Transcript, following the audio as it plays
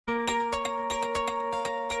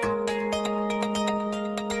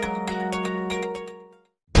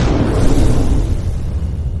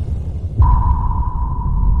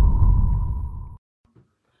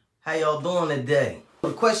y'all doing today?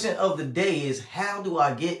 The question of the day is, how do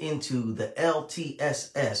I get into the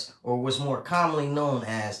LTSS, or what's more commonly known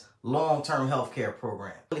as long-term healthcare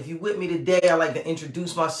program? If you're with me today, I'd like to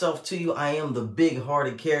introduce myself to you. I am the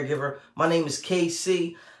big-hearted caregiver. My name is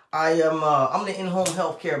KC. I'm the in-home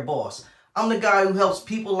healthcare boss. I'm the guy who helps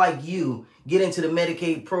people like you get into the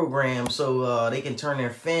Medicaid program so they can turn their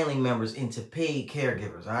family members into paid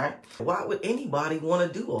caregivers, all right? Why would anybody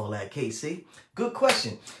want to do all that, KC? Good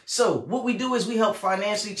question. So what we do is we help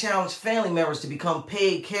financially challenged family members to become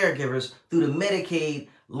paid caregivers through the Medicaid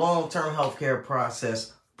long-term healthcare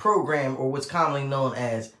process program, or what's commonly known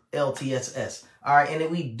as LTSS, all right? And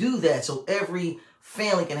then we do that so every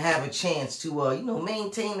family can have a chance to,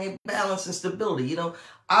 maintain their balance and stability.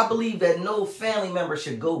 I believe that no family member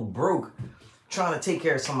should go broke trying to take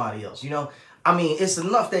care of somebody else. I mean, it's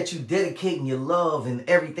enough that you dedicating your love and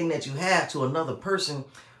everything that you have to another person.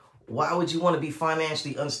 Why would you want to be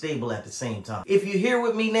financially unstable at the same time? If you're here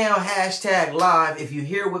with me now, hashtag live. If you're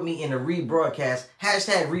here with me in the rebroadcast,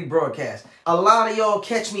 hashtag rebroadcast. A lot of y'all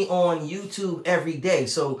catch me on YouTube every day.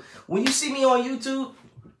 So when you see me on YouTube,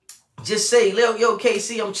 just say, yo,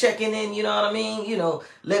 KC, I'm checking in, you know what I mean?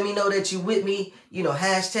 Let me know that you with me.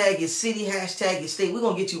 Hashtag your city, hashtag your state. We're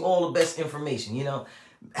going to get you all the best information,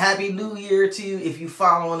 Happy New Year to you if you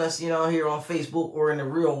following us, here on Facebook or in the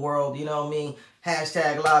real world, you know what I mean?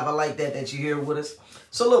 Hashtag live. I like that you're here with us.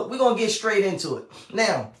 So look, we're going to get straight into it.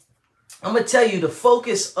 Now, I'm going to tell you the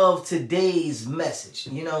focus of today's message.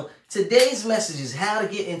 Today's message is how to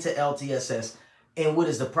get into LTSS and what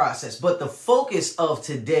is the process. But the focus of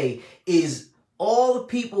today is all the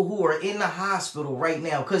people who are in the hospital right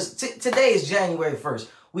now, because today is January 1st.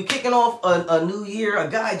 We're kicking off a new year. A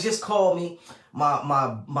guy just called me, one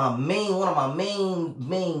of my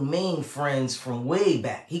main friends from way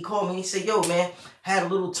back. He called me and he said, yo, man, had a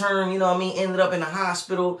little turn, ended up in the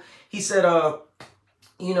hospital. He said,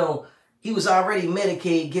 he was already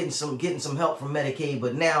Medicaid, getting some help from Medicaid,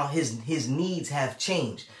 but now his needs have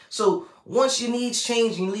changed. So once your needs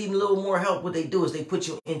change and you need a little more help, what they do is they put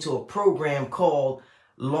you into a program called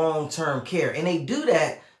long-term care. And they do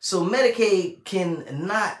that so Medicaid can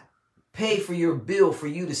not pay for your bill for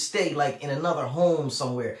you to stay like in another home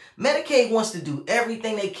somewhere. Medicaid wants to do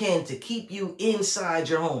everything they can to keep you inside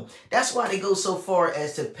your home. That's why they go so far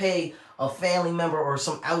as to pay a family member or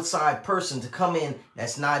some outside person to come in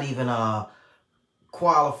that's not even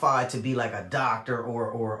qualified to be like a doctor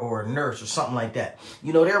or a nurse or something like that.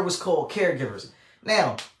 There was called caregivers.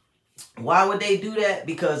 Now, why would they do that?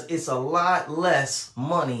 Because it's a lot less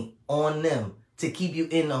money on them to keep you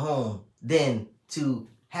in the home than to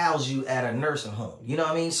house you at a nursing home. You know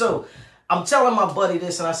what I mean? So I'm telling my buddy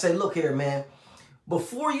this, and I say, look here, man,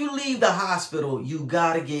 before you leave the hospital, you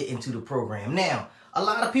got to get into the program. Now, a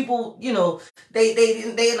lot of people, they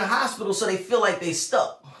in the hospital, so they feel like they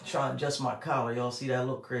stuck. I'm trying to adjust my collar. Y'all see that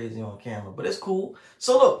look crazy on camera, but it's cool.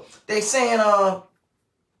 So look, they saying,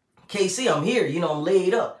 KC, I'm here, I'm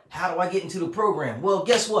laid up. How do I get into the program? Well,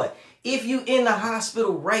 guess what? If you in the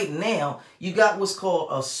hospital right now, you got what's called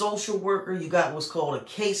a social worker, you got what's called a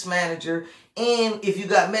case manager, and if you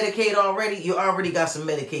got Medicaid already, you already got some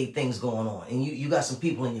Medicaid things going on, and you got some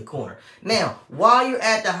people in your corner. Now, while you're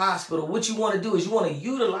at the hospital, what you want to do is you want to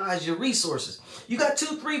utilize your resources. You got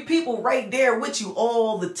 2-3 people right there with you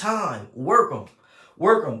all the time. Work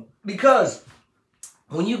them, because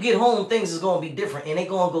when you get home, things is going to be different, and they're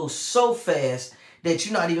going to go so fast that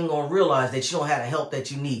you're not even going to realize that you don't have the help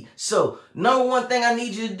that you need. So, number one thing I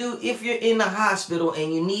need you to do, if you're in the hospital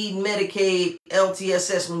and you need Medicaid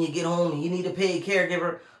LTSS when you get home and you need a paid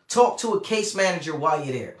caregiver, talk to a case manager while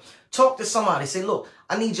you're there. Talk to somebody. Say, look,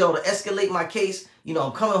 I need y'all to escalate my case.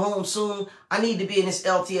 I'm coming home soon. I need to be in this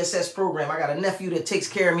LTSS program. I got a nephew that takes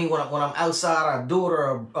care of me when I'm outside, a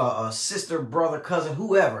daughter, a sister, brother, cousin,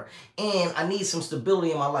 whoever. And I need some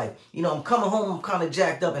stability in my life. I'm coming home, I'm kind of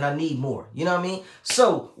jacked up, and I need more. You know what I mean?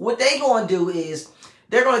 So what they going to do is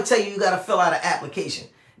they're going to tell you got to fill out an application.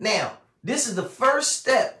 Now, this is the first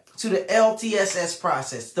step to the LTSS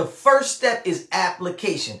process. The first step is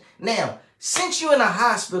application. Now, since you're in a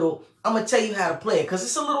hospital, I'm going to tell you how to play it because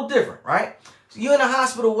it's a little different, right? So you're in a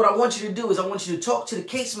hospital, what I want you to do is I want you to talk to the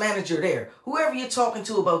case manager there. Whoever you're talking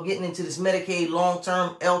to about getting into this Medicaid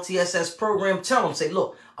long-term LTSS program, tell them, say,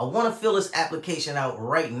 look, I want to fill this application out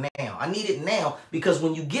right now. I need it now because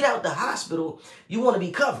when you get out the hospital, you want to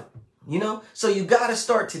be covered, So you got to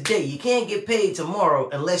start today. You can't get paid tomorrow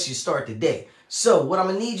unless you start today. So what I'm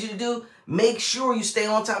going to need you to do, make sure you stay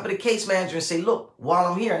on top of the case manager and say, look, while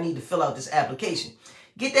I'm here, I need to fill out this application.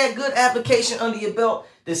 Get that good application under your belt.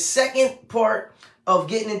 The second part of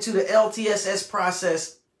getting into the LTSS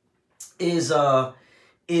process is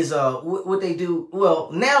is what they do.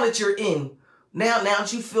 Well, now that you're in, now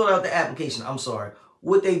that you filled out the application, I'm sorry.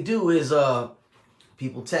 What they do is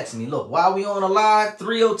people texting me, look, while we on a live,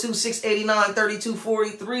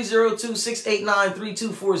 302-689-3240,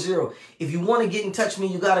 302-689-3240. If you want to get in touch with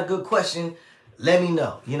me, you got a good question, let me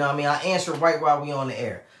know. You know what I mean? I answer right while we on the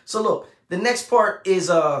air. So look, the next part is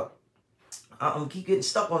I'm keep getting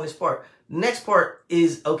stuck on this part. Next part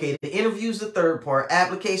is, okay, the interview's the third part,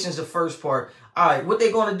 application's the first part. All right, what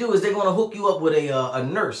they're going to do is they're going to hook you up with a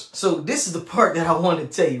nurse. So this is the part that I wanted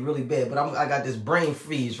to tell you really bad, but I got this brain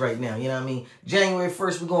freeze right now, you know what I mean? January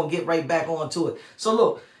 1st, we're going to get right back onto it. So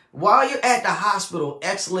look, while you're at the hospital,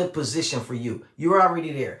 excellent position for you. You're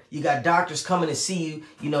already there. You got doctors coming to see you.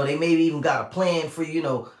 You know, they maybe even got a plan for you, you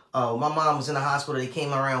know. My mom was in the hospital. They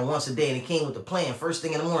came around once a day, and they came with the plan. First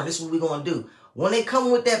thing in the morning, this is what we're going to do. When they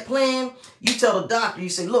come with that plan, you tell the doctor, you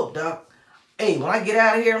say, look, doc, hey, when I get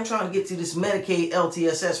out of here, I'm trying to get to this Medicaid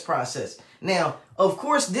LTSS process. Now, of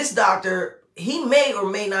course, this doctor, he may or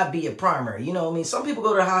may not be a primary. You know what I mean? Some people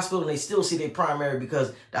go to the hospital and they still see their primary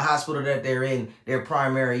because the hospital that they're in, their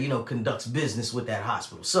primary, you know, conducts business with that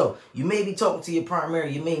hospital. So you may be talking to your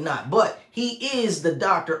primary, you may not. But he is the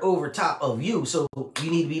doctor over top of you. So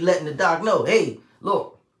you need to be letting the doc know, hey,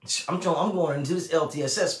 look, I'm going into this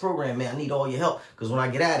LTSS program, man. I need all your help because when I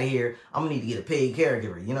get out of here, I'm going to need to get a paid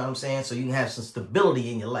caregiver. You know what I'm saying? So you can have some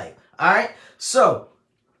stability in your life. All right? So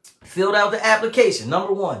filled out the application,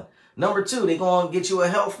 number one. Number two, they're going to get you a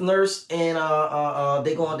health nurse, and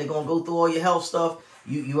they're going to go through all your health stuff.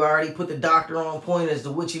 You already put the doctor on point as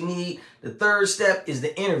to what you need. The third step is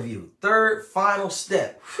the interview. Third, final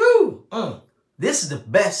step. Whew. This is the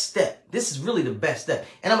best step. This is really the best step.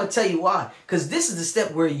 And I'm going to tell you why. Because this is the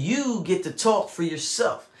step where you get to talk for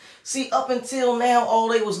yourself. See, up until now, all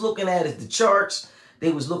they was looking at is the charts.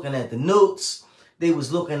 They was looking at the notes. They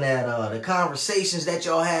was looking at the conversations that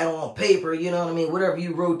y'all had on paper. You know what I mean? Whatever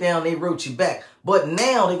you wrote down, they wrote you back. But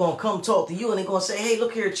now they're going to come talk to you and they're going to say, hey,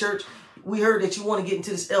 look here, church. We heard that you want to get into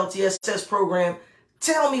this LTSS program.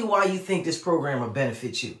 Tell me why you think this program will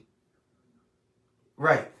benefit you.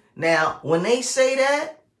 Right. Now, when they say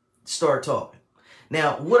that, start talking.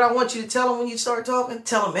 Now, what I want you to tell them when you start talking,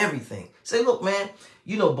 tell them everything. Say, look, man,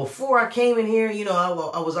 you know, before I came in here, you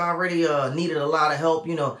know, I was already needed a lot of help.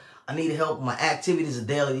 You know, I needed help with my activities of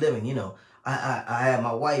daily living. You know, I had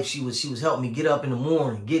my wife. She was helping me get up in the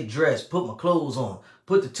morning, get dressed, put my clothes on,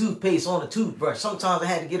 put the toothpaste on the toothbrush. Sometimes I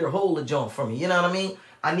had to get her hold the joint from me. You know what I mean?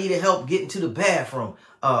 I needed help getting to the bathroom,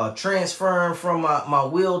 transferring from my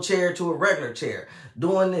wheelchair to a regular chair,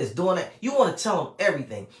 doing this, doing that. You want to tell them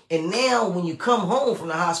everything. And now when you come home from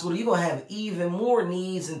the hospital, you're going to have even more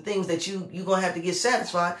needs and things that you're going to have to get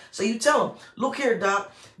satisfied. So you tell them, look here,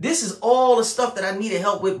 doc, this is all the stuff that I needed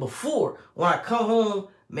help with before. When I come home,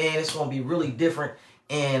 man, it's going to be really different.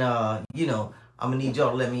 And, you know, I'm going to need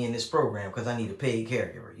y'all to let me in this program because I need a paid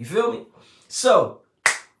caregiver. You feel me? So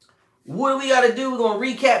what do we got to do? We're going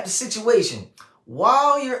to recap the situation.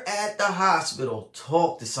 While you're at the hospital,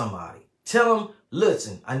 talk to somebody. Tell them,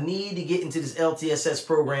 listen, I need to get into this LTSS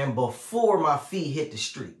program before my feet hit the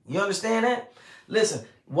street. You understand that? Listen,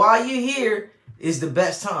 while you're here is the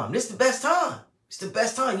best time. This is the best time. It's the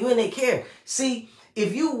best time. You in their care. See,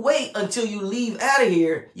 if you wait until you leave out of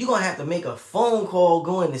here, you're going to have to make a phone call,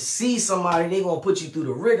 going to see somebody. They're going to put you through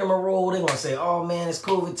the rigmarole. They're going to say, oh, man, it's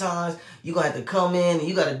COVID times. You're going to have to come in and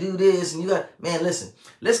you got to do this. And you got, man, listen,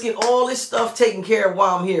 let's get all this stuff taken care of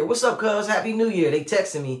while I'm here. What's up, cuz? Happy New Year. They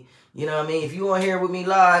texting me. You know what I mean? If you on here with me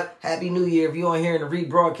live, Happy New Year. If you on here in the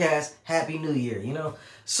rebroadcast, Happy New Year, you know?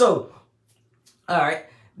 So, all right.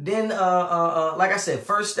 Then, like I said,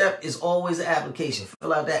 first step is always the application.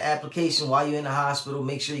 Fill out that application while you're in the hospital.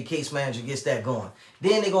 Make sure your case manager gets that going.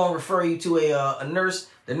 Then they're going to refer you to a nurse.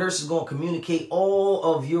 The nurse is going to communicate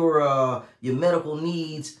all of your medical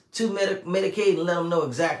needs to Medicaid and let them know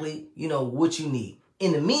exactly, you know, what you need.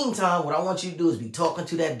 In the meantime, what I want you to do is be talking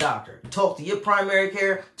to that doctor. Talk to your primary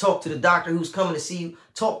care. Talk to the doctor who's coming to see you.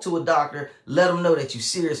 Talk to a doctor. Let them know that you're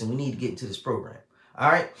serious and we need to get into this program. All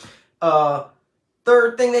right?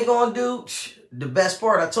 Third thing they're going to do, the best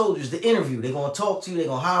part I told you is the interview. They're going to talk to you. They're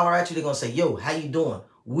going to holler at you. They're going to say, yo, how you doing?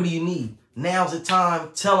 What do you need? Now's the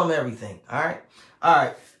time. Tell them everything. All right? All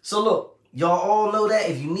right. So look, y'all all know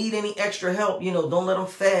that if you need any extra help, you know, don't let them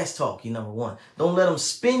fast talk you, number one. Don't let them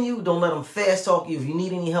spin you. Don't let them fast talk you. If you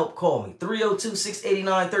need any help, call me.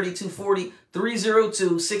 302-689-3240,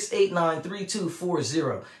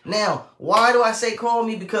 302-689-3240. Now, why do I say call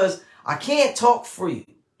me? Because I can't talk for you.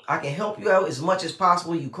 I can help you out as much as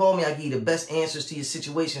possible. You call me, I give you the best answers to your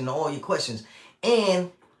situation and all your questions.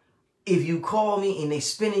 And if you call me and they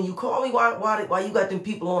spinning, you call me while you got them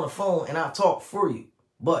people on the phone and I'll talk for you.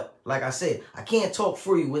 But like I said, I can't talk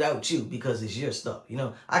for you without you because it's your stuff. You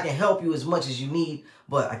know, I can help you as much as you need,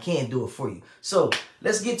 but I can't do it for you. So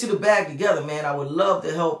let's get to the bag together, man. I would love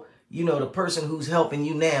to help, you know, the person who's helping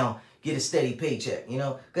you now get a steady paycheck, you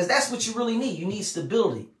know, because that's what you really need. You need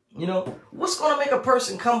stability. You know, what's going to make a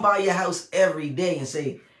person come by your house every day and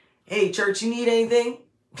say, hey, church, you need anything?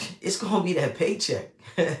 It's going to be that paycheck.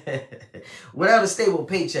 Without a stable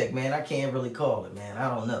paycheck, man, I can't really call it, man.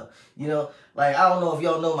 I don't know. You know, like, I don't know if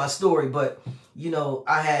y'all know my story, but, you know,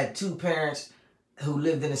 I had two parents who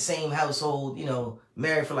lived in the same household, you know,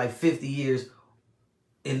 married for like 50 years.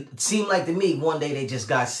 It seemed like to me, one day they just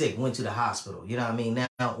got sick, went to the hospital. You know what I mean?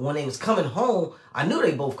 Now, when they was coming home, I knew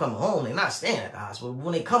they both coming home. They're not staying at the hospital.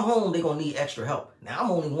 When they come home, they're going to need extra help. Now,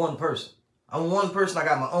 I'm only one person. I'm one person. I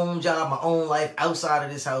got my own job, my own life. Outside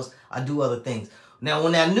of this house, I do other things. Now,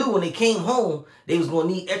 when I knew when they came home, they was going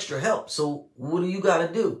to need extra help. So what do you got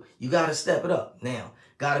to do? You got to step it up. Now,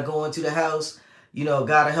 got to go into the house, you know,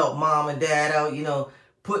 got to help mom and dad out, you know,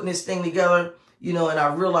 putting this thing together, you know, and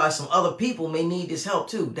I realized some other people may need this help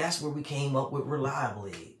too. That's where we came up with Reliable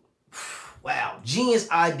Aid. Wow. Genius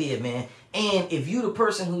idea, man. And if you the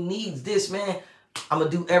person who needs this, man, I'm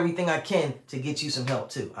going to do everything I can to get you some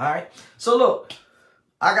help too. All right. So look,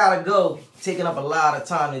 I gotta go, taking up a lot of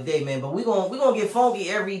time today, man. But we gonna get funky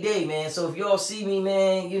every day, man. So if y'all see me,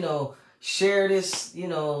 man, you know, share this, you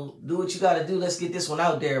know, do what you gotta do. Let's get this one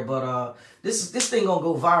out there. But this thing gonna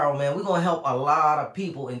go viral, man. We're gonna help a lot of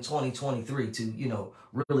people in 2023 to, you know,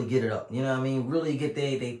 really get it up. You know what I mean? Really get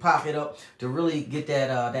they pocket up to really get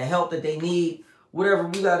that that help that they need. Whatever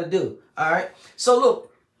we gotta do. All right. So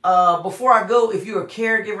look, before I go, if you're a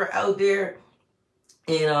caregiver out there,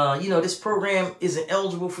 and, you know, this program isn't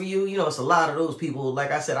eligible for you. You know, it's a lot of those people. Like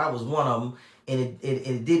I said, I was one of them, and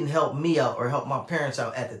it didn't help me out or help my parents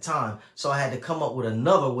out at the time. So I had to come up with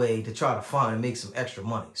another way to try to find and make some extra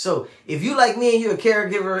money. So if you like me and you're a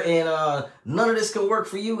caregiver and none of this can work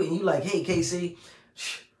for you, and you like, hey, KC,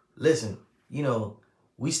 listen, you know,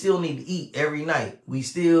 we still need to eat every night. We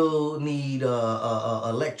still need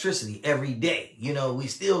electricity every day. You know, we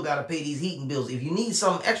still got to pay these heating bills. If you need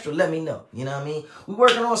something extra, let me know. You know what I mean? We're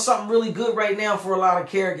working on something really good right now for a lot of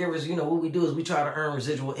caregivers. You know, what we do is we try to earn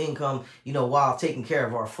residual income, you know, while taking care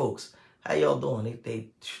of our folks. How y'all doing?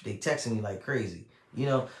 They texting me like crazy. You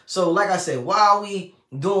know, so like I said, while we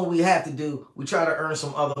doing what we have to do, we try to earn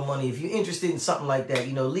some other money. If you're interested in something like that,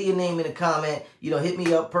 you know, leave your name in a comment, you know, hit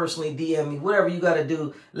me up personally, DM me, whatever you got to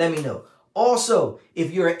do, let me know. Also,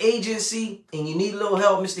 if you're an agency and you need a little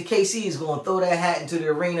help, Mr. KC is going to throw that hat into the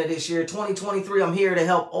arena this year. 2023, I'm here to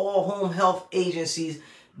help all home health agencies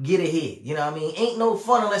get ahead. You know what I mean? Ain't no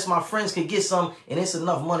fun unless my friends can get some, and it's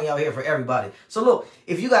enough money out here for everybody. So look,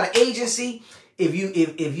 if you got an agency, if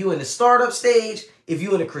you in the startup stage, if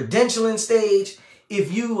you in the credentialing stage,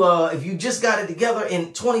 if you just got it together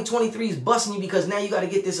and 2023 is busting you because now you got to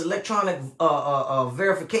get this electronic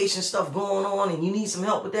verification stuff going on and you need some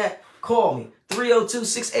help with that, call me.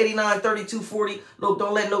 302-689-3240. Look,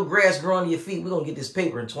 don't let no grass grow under your feet. We're going to get this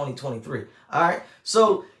paper in 2023. All right?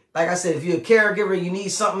 So, like I said, if you're a caregiver, you need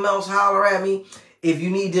something else, holler at me. If you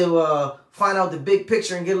need to find out the big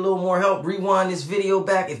picture and get a little more help, rewind this video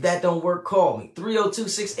back. If that don't work, call me.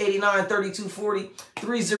 302-689-3240.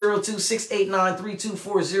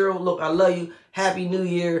 302-689-3240. Look, I love you. Happy New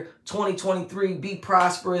Year, 2023. Be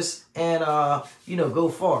prosperous and, you know, go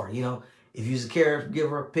far. You know, if you're a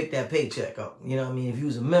caregiver, pick that paycheck up. You know what I mean? If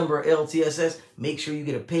you're a member of LTSS, make sure you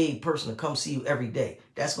get a paid person to come see you every day.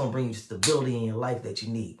 That's going to bring you stability in your life that you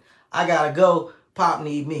need. I got to go. Pop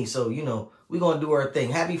need me. So, you know, we're going to do our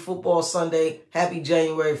thing. Happy Football Sunday. Happy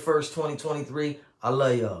January 1st, 2023. I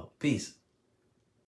love y'all. Peace.